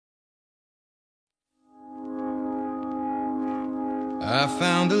I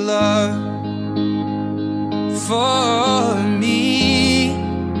found a love for me.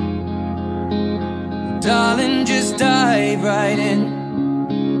 Darling, just dive right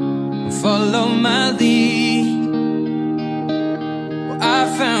in, follow my lead. Well, I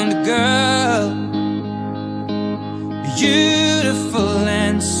found a girl, beautiful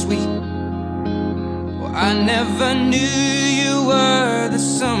and sweet. Well, I never knew you were the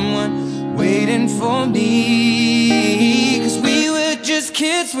someone waiting for me. 'Cause we were just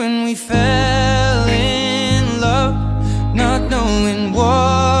kids when we fell in love, not knowing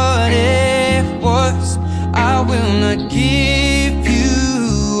what it was. I will not give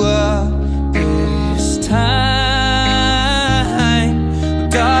you up this time,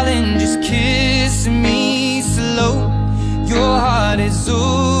 darling, just kiss me slow. Your heart is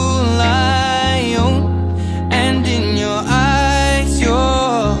all I own, and in your eyes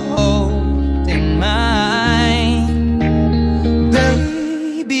you're holding mine.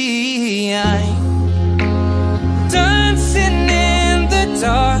 Baby, I'm dancing in the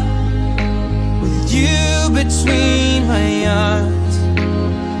dark with you between my arms,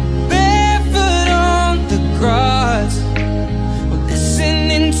 barefoot on the grass,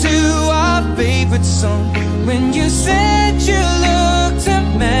 listening to our favorite song. When you said you looked a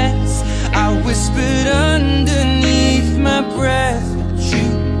mess, I whispered underneath my breath, but you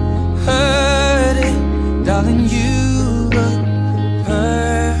heard it, darling, you look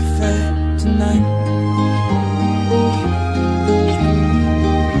perfect tonight.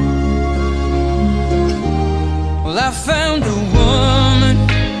 Well, I found a woman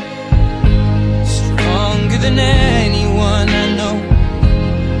stronger than anyone I know.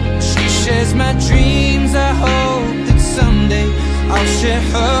 She shares my dreams. I hope that someday I'll share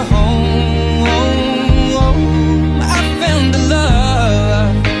her home. I found a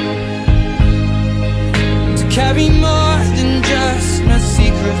love to carry more than just my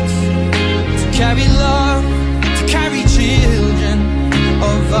secrets, to carry love, to carry children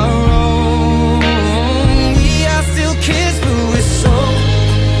of our own. We are still kids, but we're so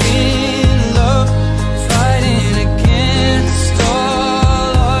in love, fighting against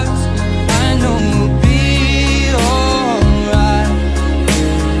all odds. I know we'll be alright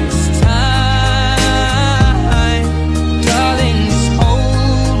this time. Darling, just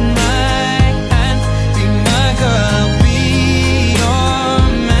hold my hand, be my girl, I'll be your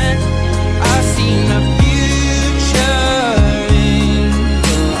man. I see my future in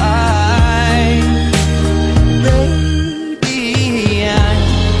your eyes. Baby, I'm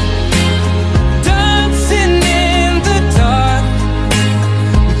dancing in the dark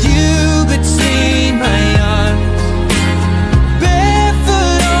with you between my arms,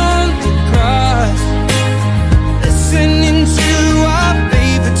 barefoot on the grass, listening to our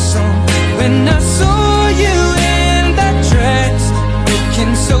favorite song. When I saw